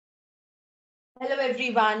Hello,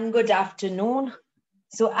 everyone. Good afternoon.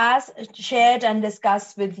 So, as shared and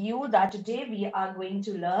discussed with you, that today we are going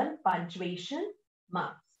to learn punctuation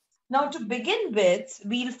marks. Now, to begin with,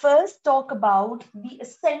 we'll first talk about the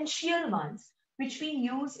essential ones which we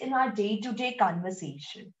use in our day-to-day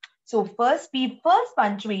conversation. So, first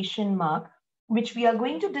punctuation mark which we are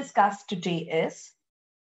going to discuss today is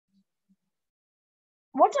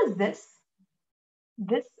what is this?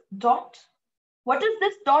 This dot. What is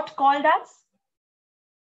this dot called as?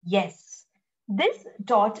 Yes, this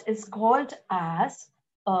dot is called as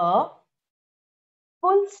a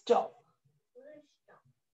full stop.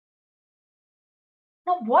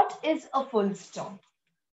 Now, what is a full stop?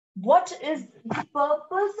 What is the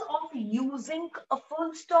purpose of using a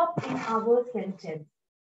full stop in our sentence?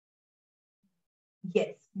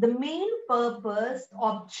 Yes, the main purpose,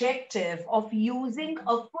 objective of using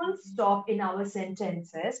a full stop in our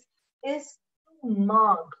sentences is to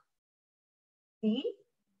mark the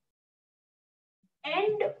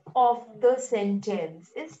end of the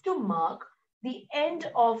sentence, is to mark the end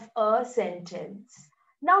of a sentence.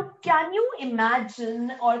 Now, can you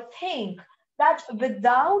imagine or think that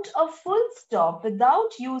without a full stop,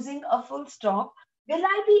 without using a full stop, will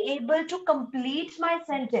I be able to complete my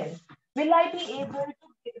sentence? Will I be able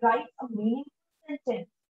to write a meaningful sentence?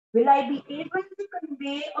 Will I be able to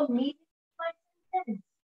convey a meaning to my sentence?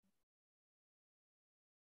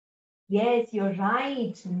 Yes, you're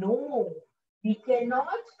right. No, we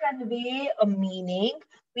cannot convey a meaning.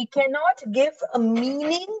 We cannot give a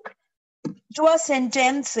meaning to our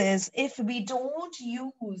sentences if we don't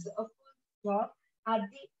use a full stop at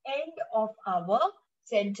the end of our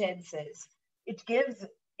sentences. It gives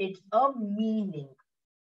it a meaning.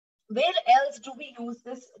 Where else do we use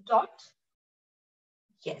this dot?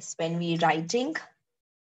 Yes, when we are writing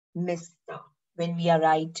Mr. When we are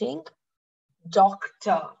writing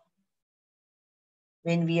doctor.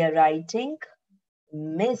 When we are writing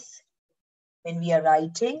Miss. When we are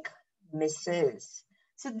writing Mrs.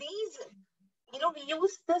 So these, we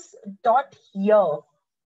use this dot here,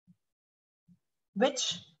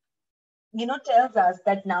 which, tells us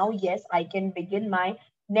that now, yes, I can begin my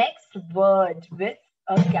next word with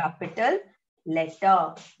a capital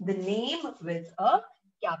letter, the name with a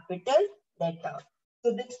capital letter.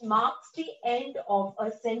 So this marks the end of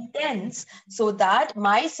a sentence so that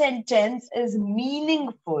my sentence is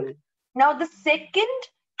meaningful. Now, the second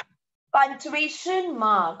punctuation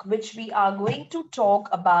mark which we are going to talk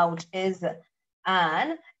about is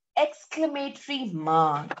an exclamatory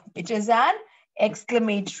mark. It is an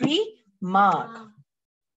exclamatory mark.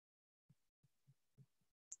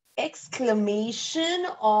 Exclamation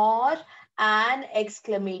or an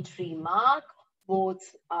exclamatory mark,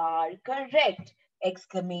 both are correct.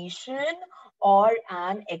 Exclamation or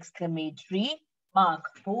an exclamatory mark,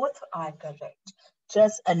 both are correct.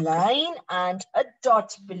 Just a line and a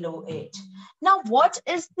dot below it. Now, what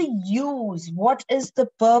is the use? What is the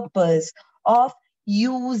purpose of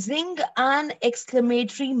using an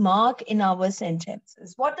exclamatory mark in our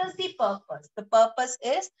sentences? What is the purpose? The purpose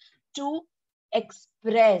is to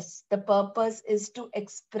express. The purpose is to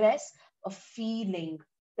express a feeling.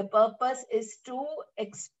 The purpose is to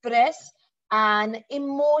express an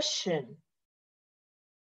emotion.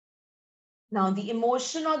 Now, the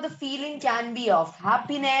emotion or the feeling can be of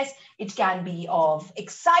happiness. It can be of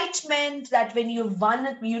excitement that when you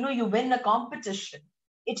won, you win a competition.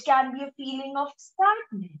 It can be a feeling of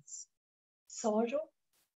sadness, sorrow,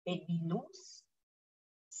 when we lose.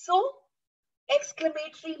 So,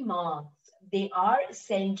 exclamatory marks, they are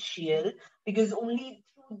essential because only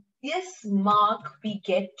through this mark we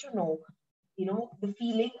get to know, the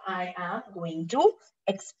feeling I am going to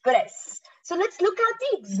express. So let's look at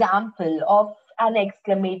the example of an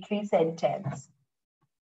exclamatory sentence.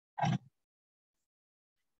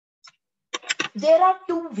 There are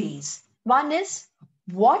two ways. One is,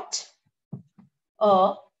 what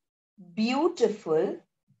a beautiful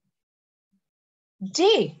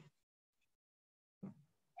day.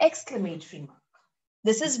 Exclamatory mark.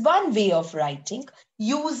 This is one way of writing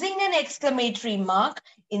using an exclamatory mark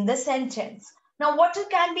in the sentence. Now, what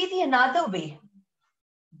can be the another way?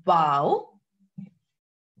 Wow,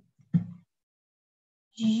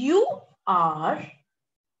 you are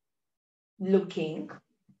looking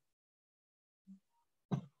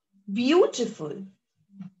beautiful.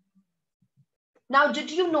 Now, did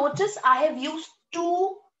you notice I have used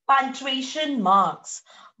two punctuation marks?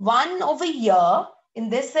 One over here in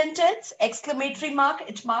this sentence, exclamatory mark,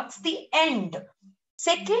 it marks the end.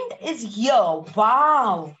 Second is here,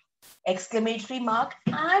 wow, exclamatory mark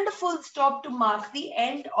and a full stop to mark the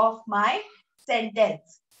end of my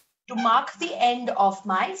sentence. to mark the end of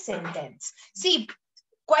my sentence. See,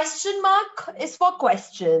 question mark is for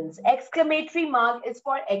questions. Exclamatory mark is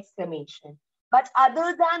for exclamation. But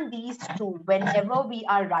other than these two, whenever we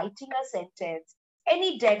are writing a sentence,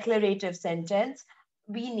 any declarative sentence,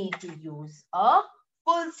 we need to use a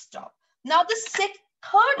full stop. Now, the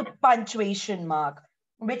third punctuation mark,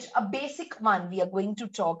 which a basic one we are going to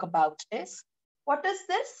talk about is, what is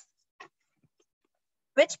this?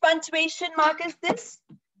 Which punctuation mark is this?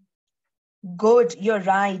 Good, you're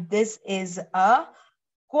right. This is a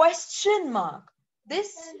question mark.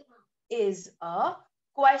 This is a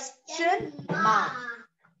question mark.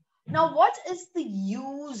 Now, what is the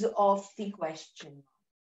use of the question mark?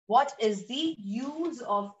 What is the use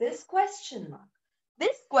of this question mark?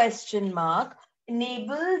 This question mark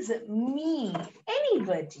enables me,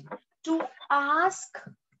 anybody, to ask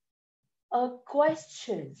a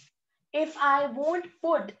question. If I won't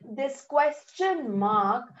put this question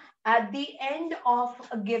mark at the end of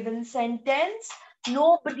a given sentence,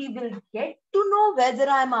 nobody will get to know whether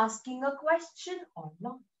I'm asking a question or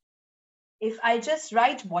not. If I just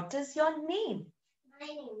write, what is your name? My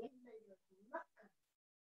name is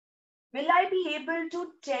will I be able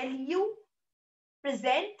to tell you,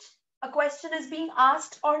 present a question is being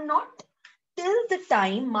asked or not? Till the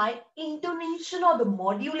time my intonation or the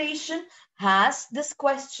modulation has this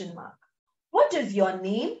question mark. What is your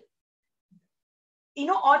name? You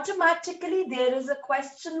know, automatically there is a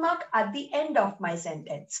question mark at the end of my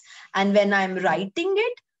sentence. And when I'm writing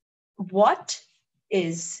it, what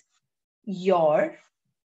is your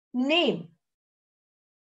name?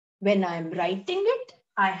 When I'm writing it,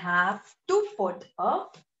 I have to put a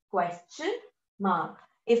question mark.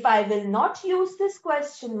 If I will not use this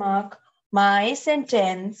question mark, my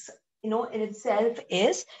sentence, in itself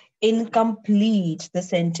is incomplete. The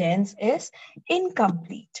sentence is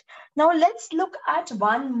incomplete. Now let's look at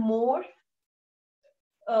one more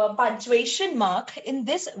punctuation mark in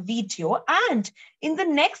this video, and in the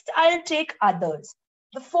next I'll take others.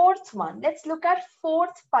 The fourth one, let's look at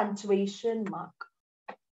fourth punctuation mark.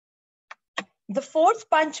 The fourth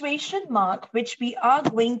punctuation mark which we are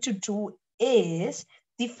going to do is,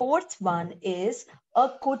 the fourth one is a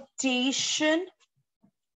quotation.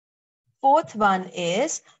 Fourth one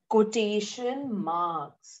is quotation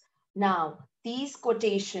marks. Now, these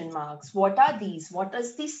quotation marks, what are these? What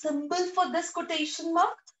is the symbol for this quotation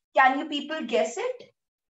mark? Can you people guess it?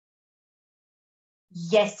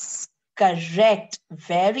 Yes, correct.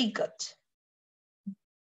 Very good.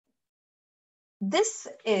 This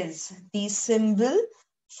is the symbol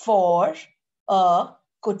for a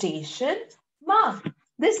quotation mark.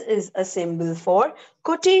 This is a symbol for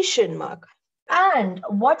quotation mark. And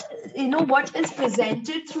what is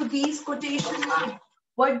presented through these quotation marks?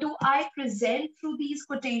 What do I present through these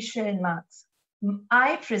quotation marks?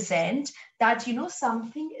 I present that,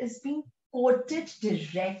 something is being quoted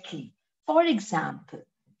directly. For example,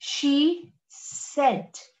 she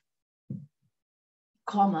said,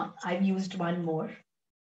 comma, I've used one more.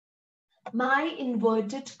 My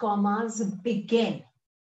inverted commas begin,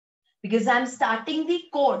 because I'm starting the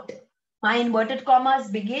quote. My inverted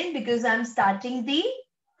commas begin because I'm starting the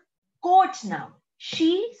quote now.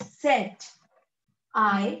 She said,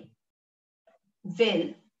 I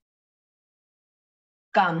will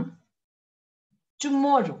come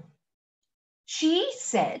tomorrow. She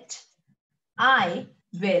said, I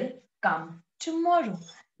will come tomorrow.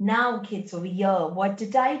 Now, kids, over here, what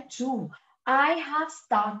did I do? I have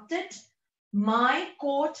started my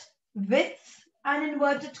quote with an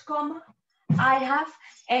inverted comma. I have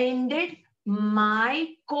ended my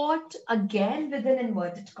quote again with an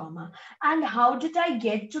inverted comma. And how did I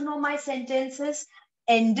get to know my sentences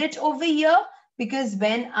ended over here? Because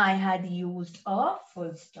when I had used a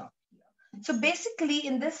full stop here. So basically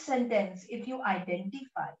in this sentence, if you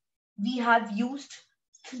identify, we have used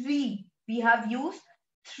three. We have used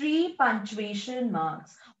three punctuation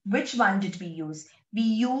marks. Which one did we use? We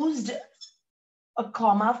used a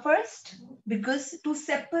comma first, because to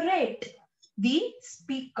separate the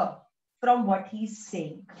speaker from what he's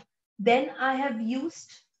saying. Then I have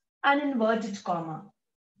used an inverted comma,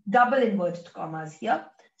 double inverted commas here.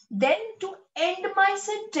 Then to end my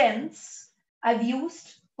sentence, I've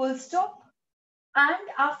used full stop. And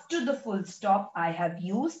after the full stop, I have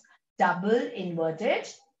used double inverted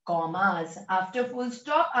commas. After full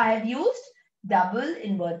stop, I have used double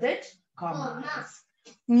inverted commas.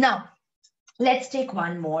 Now, let's take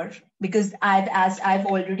one more, because as I've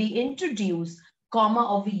already introduced comma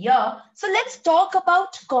over here. So let's talk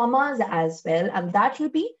about commas as well. And that will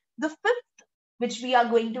be the fifth, which we are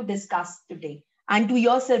going to discuss today. And to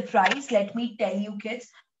your surprise, let me tell you, kids,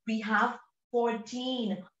 we have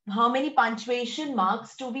 14 how many punctuation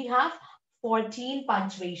marks do we have? 14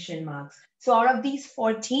 punctuation marks. So out of these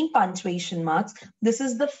 14 punctuation marks, this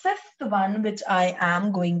is the fifth one which I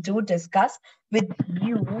am going to discuss with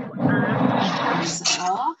you. And it is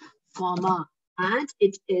a comma. And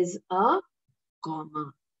it is a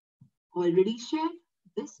comma. Already shared.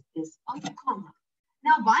 This is a comma.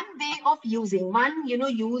 Now, one way of using,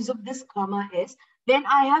 use of this comma is when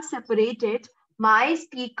I have separated my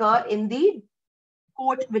speaker in the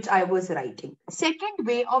quote which I was writing. Second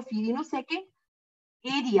way of, second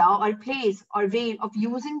area or place or way of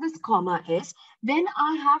using this comma is when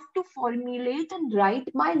I have to formulate and write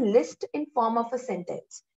my list in form of a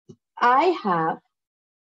sentence. I have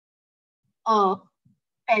a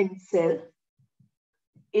pencil,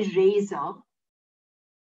 eraser,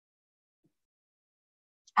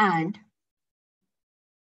 and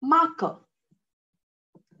marker.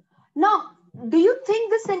 Now, do you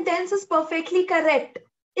think the sentence is perfectly correct?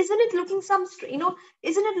 Isn't it looking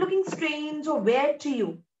isn't it looking strange or weird to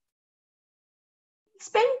you?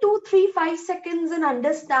 Spend 2, 3, 5 seconds and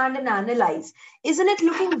understand and analyze. Isn't it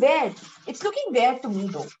looking weird? It's looking weird to me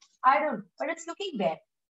though. I don't, but it's looking weird.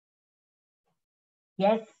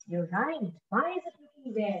 Yes, you're right. Why is it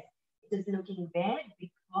looking weird? It is looking weird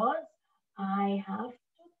because I have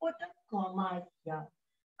to put a comma here.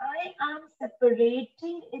 I am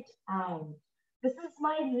separating it out. This is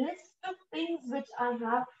my list of things which I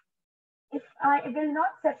have. If I will not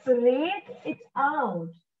separate it out,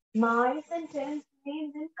 my sentence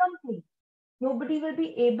remains incomplete. Nobody will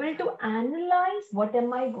be able to analyze what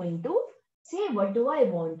am I going to say, what do I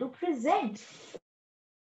want to present.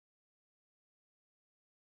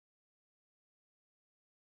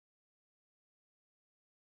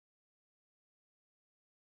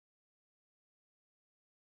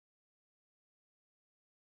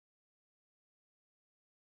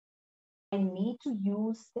 I need to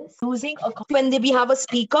use this using a when we have a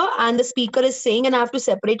speaker and the speaker is saying and I have to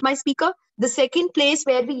separate my speaker. The second place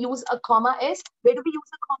where we use a comma is, where do we use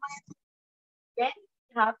a comma? When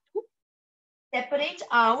we have to separate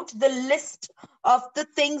out the list of the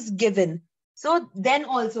things given. So then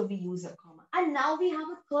also we use a comma. And now we have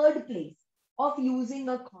a third place of using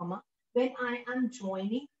a comma when I am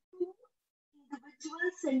joining two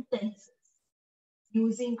individual sentences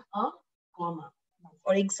using a comma.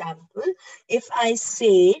 For example, if I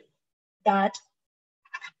say that,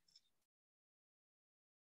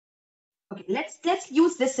 okay, let's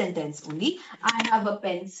use this sentence only. I have a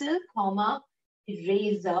pencil, comma,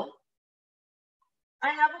 eraser. I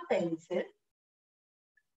have a pencil,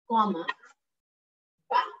 comma,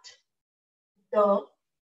 but the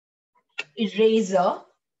eraser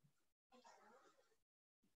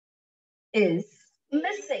is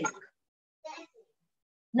missing.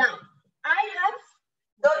 Now, I have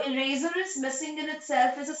the eraser is missing in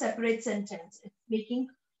itself is a separate sentence. It's making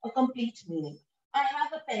a complete meaning. I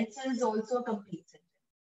have a pencil is also a complete sentence.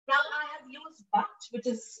 Now I have used but, which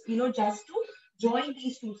is, just to join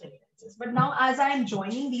these two sentences. But now as I am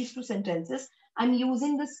joining these two sentences, I'm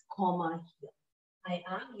using this comma here. I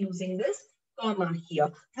am using this comma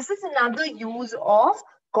here. This is another use of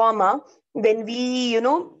comma when we,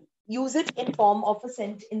 use it in form of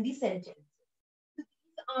in the sentence. So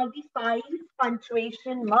these are the 5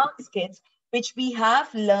 punctuation marks, kids, which we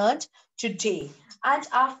have learned today. And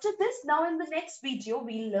after this, now in the next video,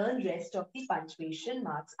 we'll learn rest of the punctuation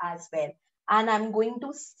marks as well. And I'm going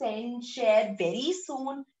to share very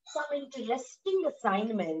soon some interesting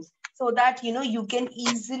assignments so that, you can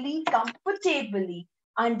easily, comfortably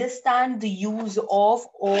understand the use of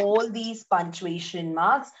all these punctuation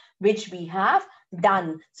marks which we have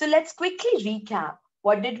done. So let's quickly recap.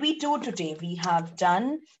 What did we do today? We have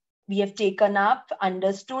taken up,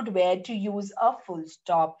 understood where to use a full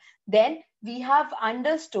stop. Then we have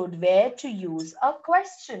understood where to use a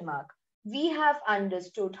question mark. We have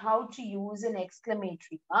understood how to use an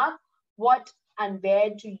exclamatory mark, what and where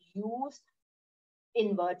to use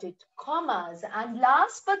inverted commas. And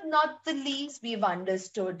last but not the least, we've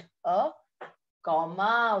understood a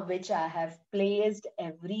comma, which I have placed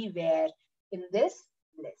everywhere in this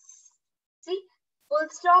list. See, full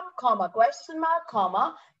stop, comma, question mark,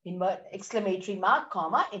 comma, exclamatory mark,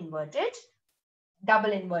 comma, inverted,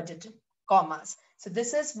 double inverted commas. So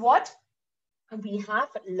this is what we have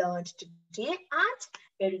learned today, and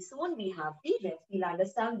very soon we have the rest. We'll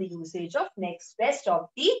understand the usage of rest of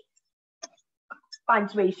the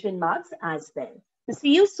punctuation marks as well. So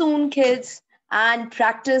see you soon, kids, and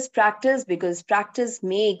practice, because practice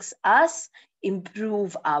makes us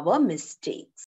improve our mistakes.